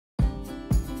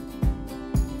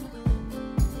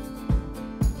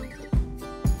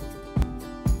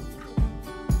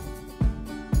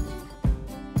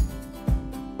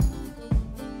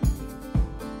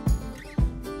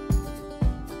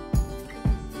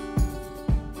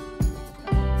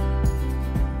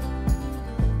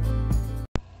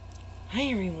Hi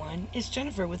everyone, it's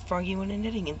Jennifer with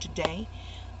Froggywentaknitting, and today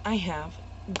I have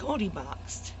Goldie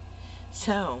boxed.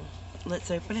 So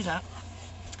let's open it up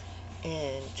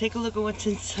and take a look at what's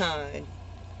inside.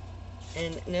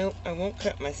 And no, I won't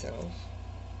cut myself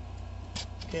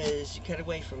because you cut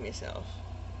away from yourself.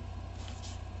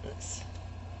 Let's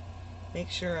make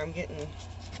sure I'm getting the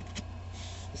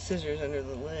scissors under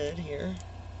the lid here.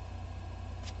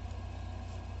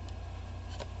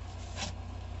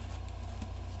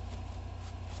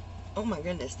 Oh my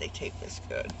goodness, they tape this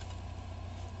good.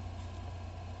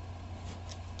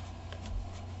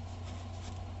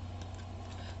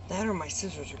 That or my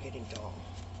scissors are getting dull.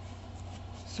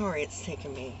 Sorry, it's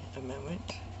taken me a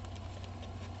moment.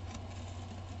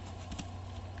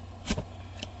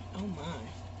 Oh my.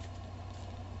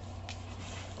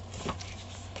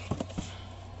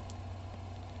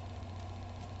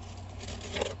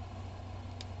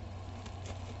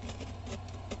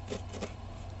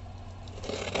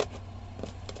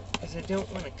 I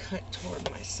don't want to cut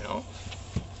toward myself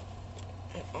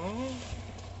at all.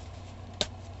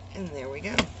 And there we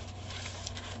go.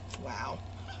 Wow.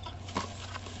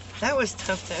 That was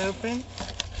tough to open.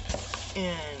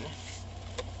 And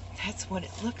that's what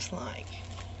it looks like.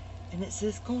 And it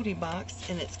says Goldie box,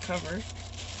 and it's covered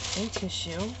in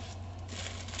tissue.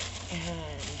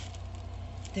 And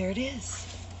there it is.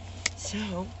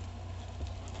 So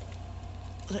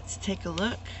let's take a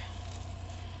look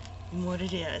what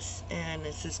it is. And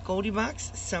it says Goldie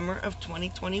box summer of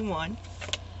 2021,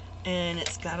 and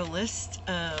it's got a list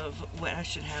of what I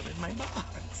should have in my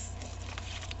box.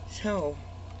 So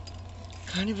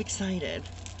kind of excited.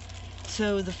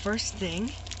 So the first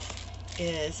thing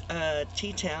is a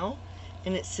tea towel,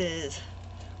 and it says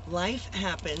life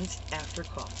happens after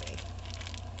coffee.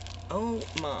 Oh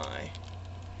my,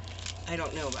 I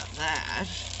don't know about that,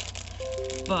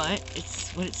 but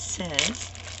it's what it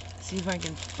says. See if I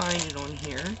can find it on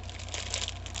here.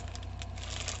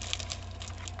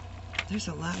 There's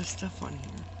a lot of stuff on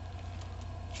here.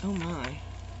 Oh my.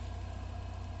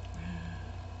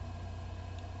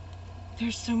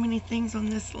 There's so many things on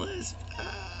this list.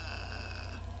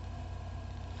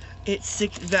 It's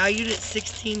valued at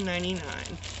 $16.99.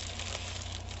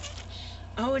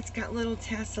 Oh, it's got little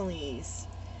tassels,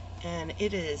 and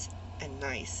it is a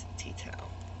nice tea towel.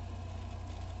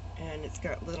 And it's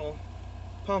got little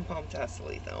pom-pom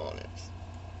tassels on it.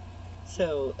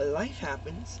 So life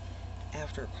happens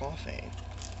after coffee.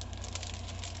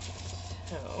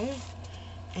 So,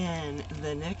 and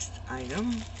the next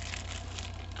item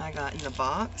I got in the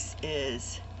box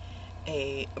is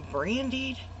a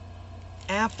brandied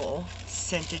apple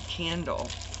scented candle.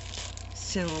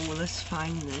 So let's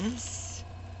find this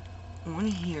on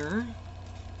here.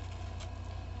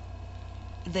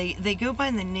 They go by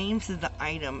the names of the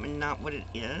item and not what it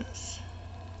is.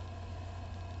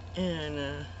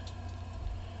 And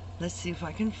let's see if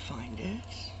I can find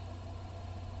it.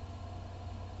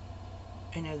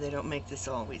 I know they don't make this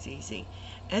always easy.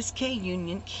 SK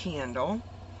Union candle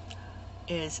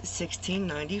is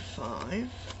 $16.95.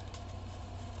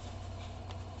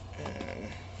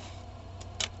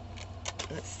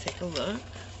 Let's take a look.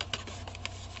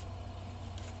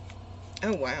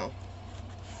 Oh wow.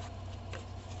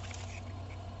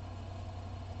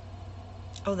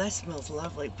 Oh, that smells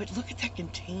lovely, but look at that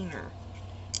container.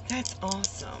 That's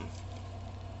awesome.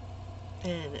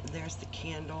 And there's the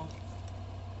candle.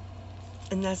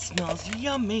 And that smells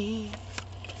yummy.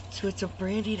 So it's a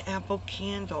brandied apple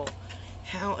candle.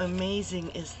 How amazing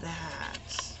is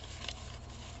that?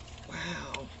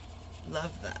 Wow.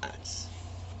 Love that.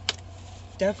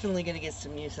 Definitely going to get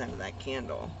some use out of that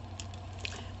candle.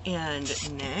 And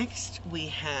next we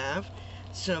have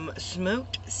some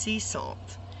smoked sea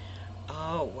salt.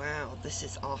 Oh wow, this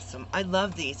is awesome. I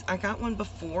love these. I got one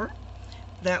before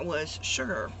that was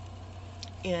sugar,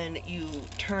 and you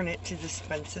turn it to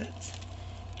dispense it,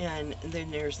 and then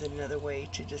there's another way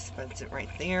to dispense it right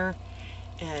there.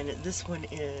 And this one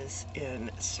is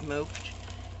in smoked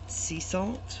sea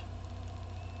salt,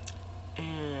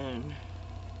 and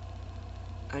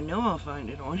I know I'll find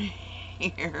it on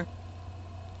here.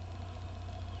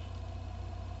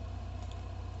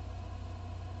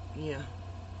 Yeah.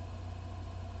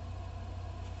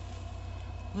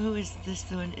 Who is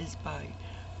this one? Is by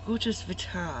Goldie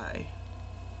Vitae.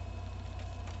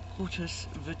 Goldie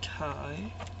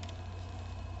Vitae.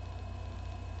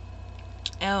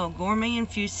 Oh, gourmet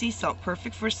infused sea salt,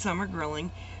 perfect for summer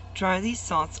grilling. Try these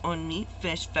salts on meat,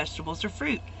 fish, vegetables, or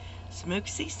fruit. Smoked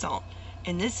sea salt,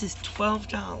 and this is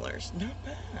 $12. Not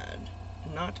bad.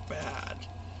 Not bad.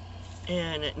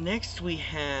 And next we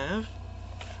have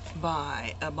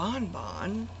by a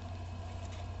Bonbon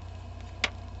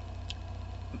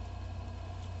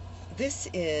this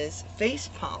is face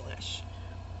polish.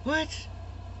 What?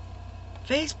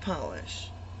 Face polish?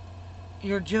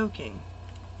 You're joking.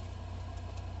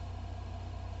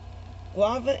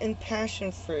 Guava and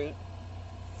passion fruit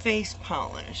face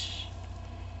polish.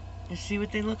 You see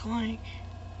what they look like?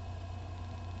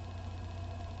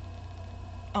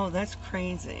 Oh, that's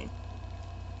crazy.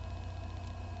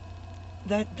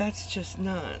 That's just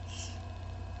nuts.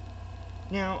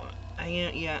 Now,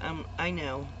 I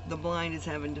know the blind is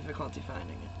having difficulty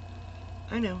finding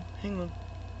it. I know. Hang on.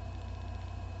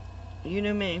 You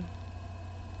know me.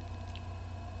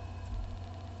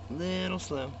 Little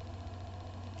slow.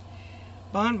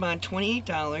 Bonbon,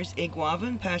 $28. A guava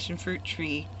and passion fruit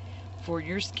tree for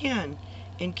your skin,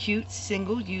 and cute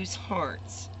single-use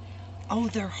hearts. Oh,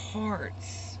 they're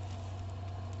hearts.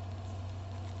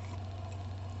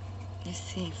 Let's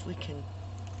see if we can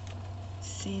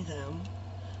see them.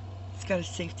 It's got a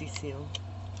safety seal.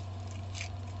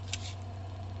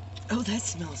 Oh, that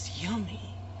smells yummy.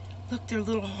 Look, they're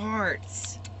little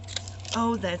hearts.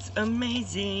 Oh, that's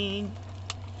amazing.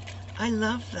 I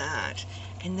love that.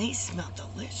 And they smell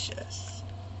delicious.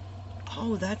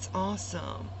 Oh, that's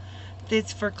awesome.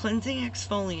 It's for cleansing,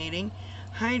 exfoliating,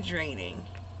 hydrating,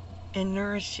 and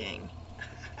nourishing.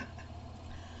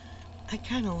 I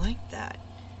kind of like that.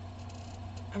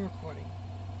 I'm recording.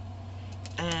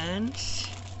 And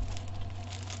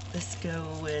let's go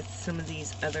with some of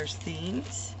these other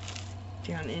things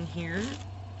down in here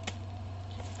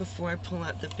before I pull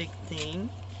out the big thing.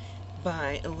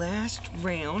 By Last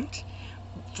Round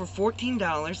for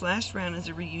 $14. Last Round is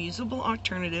a reusable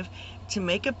alternative to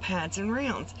makeup pads and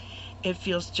rounds. It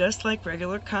feels just like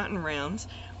regular cotton rounds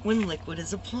when liquid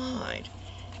is applied.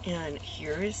 And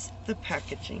here is the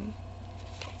packaging.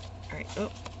 Alright,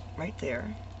 oh, right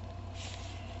there.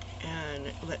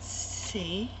 And let's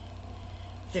see.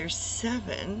 There's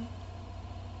seven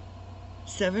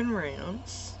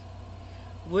rounds.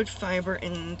 Wood, fiber,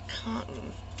 and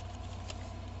cotton.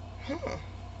 Huh.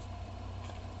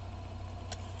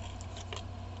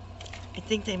 I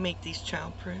think they make these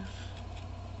childproof,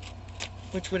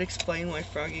 which would explain why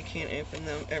Froggy can't open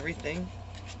them, everything.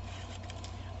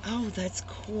 Oh, that's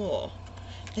cool.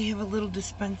 They have a little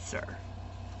dispenser.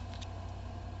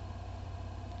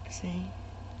 See?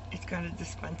 It's got a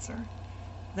dispenser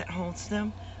that holds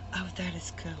them. Oh, that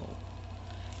is cool.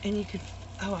 And you could,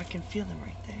 oh, I can feel them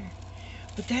right there.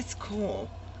 But that's cool.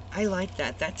 I like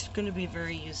that. That's going to be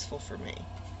very useful for me.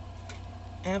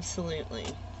 Absolutely.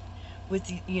 With,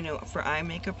 the, you know, for eye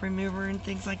makeup remover and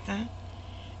things like that.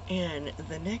 And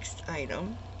the next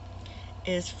item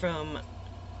is from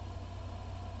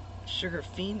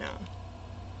Sugarfina.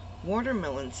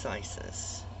 Watermelon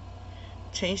slices.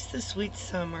 Taste the sweet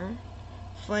summer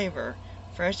flavor.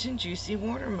 Fresh and juicy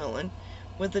watermelon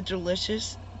with a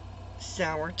delicious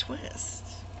sour twist.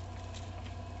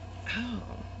 Oh.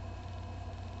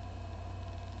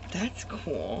 That's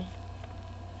cool.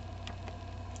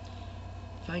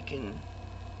 If I can...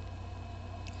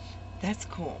 That's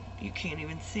cool. You can't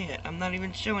even see it. I'm not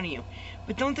even showing you.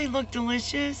 But don't they look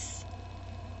delicious?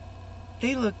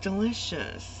 They look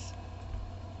delicious.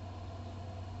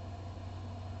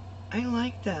 I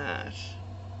like that.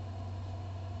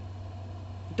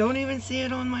 Don't even see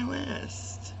it on my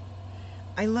list.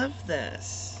 I love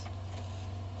this.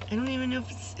 I don't even know if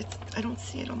it's I don't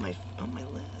see it on my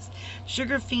list.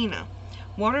 Sugarfina.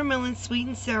 Watermelon sweet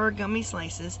and sour gummy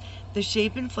slices. The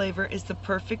shape and flavor is the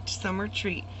perfect summer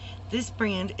treat. This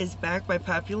brand is backed by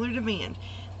popular demand.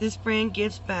 This brand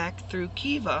gives back through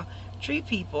Kiva, Tree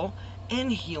People, and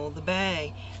Heal the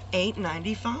Bay.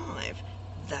 $8.95.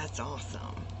 That's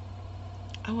awesome.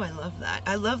 Oh, I love that.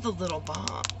 I love the little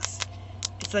box.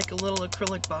 It's like a little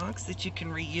acrylic box that you can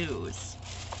reuse.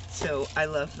 So I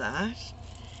love that.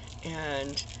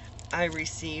 And I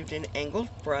received an angled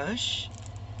brush,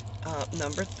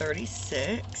 number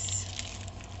 36.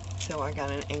 So I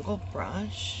got an angled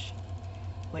brush,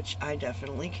 which I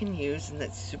definitely can use, and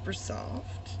that's super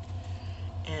soft.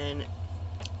 And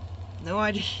no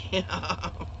idea.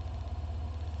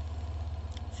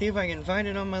 See if I can find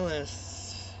it on my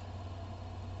list.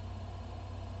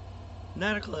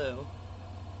 Not a clue.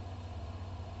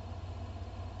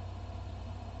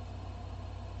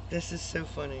 This is so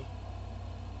funny.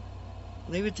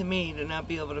 Leave it to me to not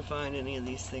be able to find any of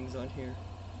these things on here.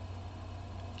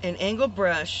 An angled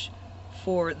brush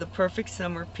for the perfect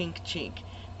summer pink cheek.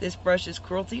 This brush is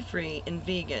cruelty-free and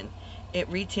vegan. It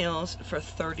retails for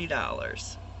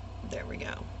 $30. There we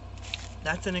go.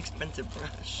 That's an expensive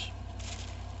brush.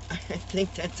 I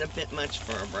think that's a bit much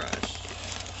for a brush.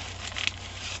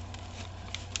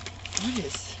 What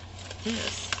is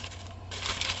this?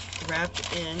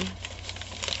 Wrapped in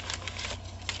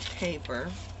paper.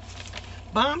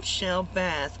 Bombshell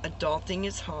bath, adulting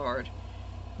is hard.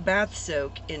 Bath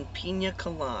soak in pina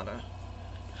colada.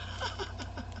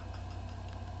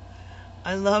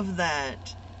 I love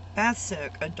that. Bath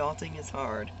soak, adulting is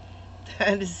hard.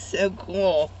 That is so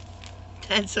cool.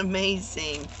 That's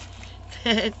amazing.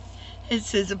 It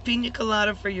says a pina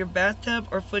colada for your bathtub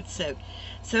or foot soak.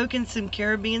 Soak in some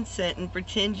Caribbean scent and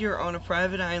pretend you're on a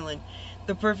private island.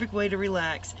 The perfect way to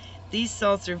relax. These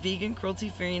salts are vegan,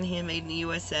 cruelty-free, and handmade in the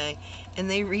USA, and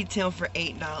they retail for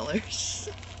 $8.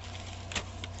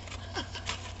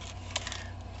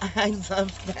 I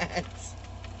love that.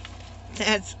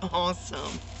 That's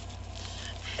awesome.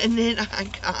 And then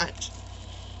I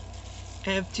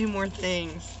have two more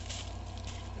things.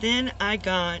 Then I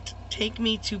got Take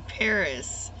Me to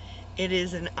Paris. It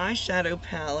is an eyeshadow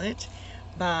palette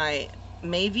by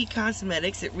Mavie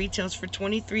Cosmetics. It retails for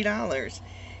 $23.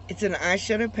 It's an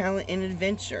eyeshadow palette in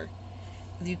adventure.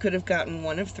 You could have gotten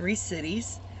one of 3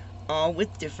 cities, all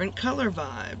with different color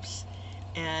vibes.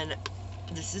 And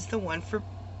this is the one for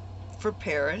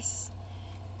Paris.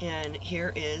 And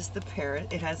here is the Paris.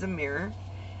 It has a mirror.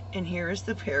 And here is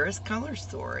the Paris color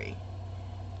story.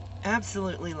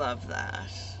 Absolutely love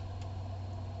that.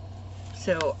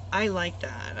 So I like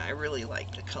that. I really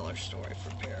like the color story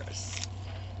for Paris.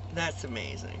 That's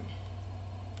amazing.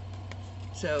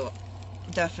 So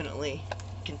definitely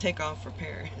can take off for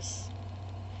Paris.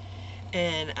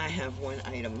 And I have one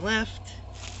item left.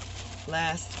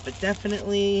 Last but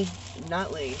definitely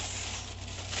not least.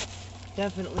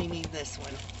 Definitely need this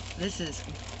one. This is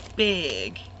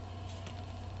big.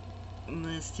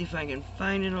 Let's see if I can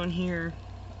find it on here.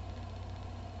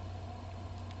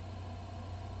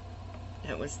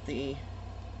 That was the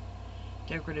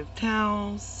decorative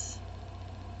towels.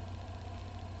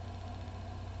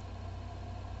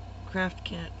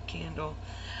 Craft candle.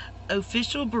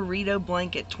 Official burrito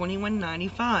blanket,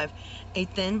 $21.95. A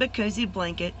thin but cozy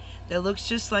blanket that looks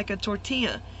just like a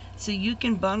tortilla, so you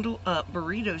can bundle up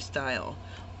burrito style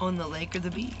on the lake or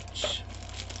the beach.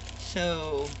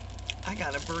 So I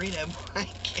got a burrito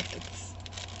blanket.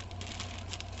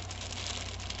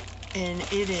 And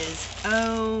it is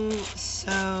oh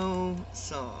so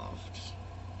soft.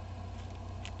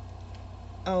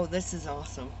 Oh, this is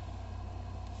awesome.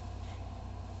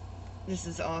 This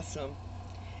is awesome.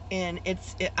 And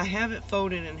I have it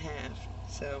folded in half.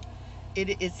 So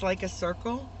it's like a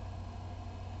circle.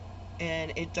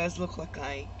 And it does look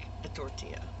like a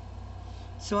tortilla.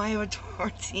 So I have a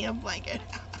tortilla blanket.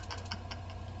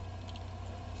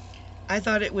 I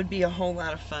thought it would be a whole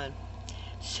lot of fun.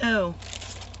 So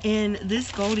in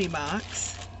this Goldie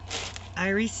box, I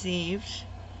received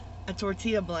a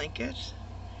tortilla blanket,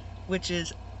 which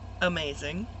is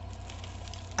amazing.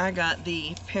 I got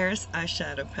the Paris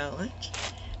eyeshadow palette.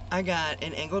 I got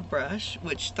an angled brush,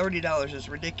 which $30 is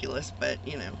ridiculous, but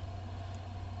you know,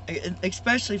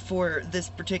 especially for this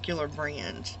particular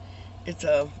brand. It's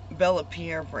a Bella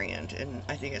Pierre brand, and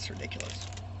I think it's ridiculous.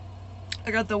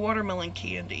 I got the watermelon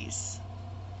candies,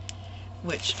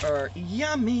 which are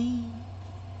yummy.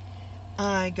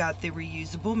 I got the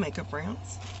reusable makeup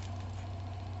rounds.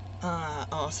 I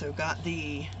also got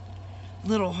the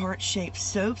little heart-shaped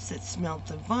soaps that smell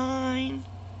divine.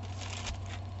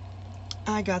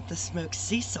 I got the smoked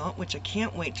sea salt, which I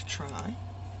can't wait to try.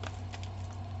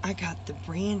 I got the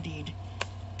brandied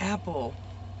apple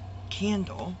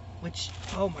candle, which,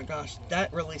 oh my gosh,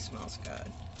 that really smells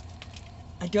good.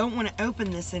 I don't want to open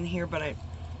this in here, but I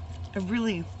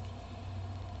really,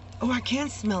 oh, I can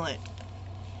smell it.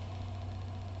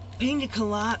 Pina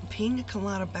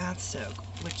colada bath soak,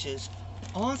 which is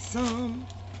awesome.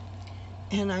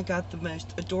 And I got the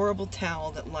most adorable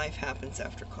towel that life happens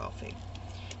after coffee.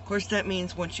 Of course, that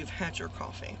means once you've had your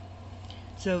coffee.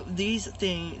 So this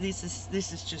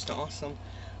is just awesome.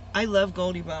 I love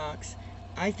Goldie box.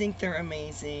 I think they're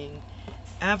amazing.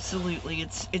 Absolutely,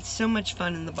 it's so much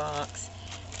fun in the box.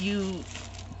 You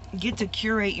get to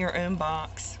curate your own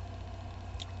box.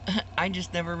 I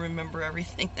just never remember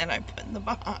everything that I put in the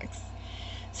box.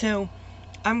 So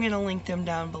I'm going to link them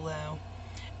down below.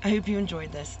 I hope you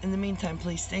enjoyed this. In the meantime,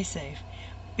 please stay safe,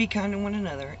 be kind to one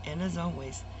another, and as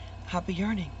always, happy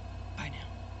yarning. Bye now.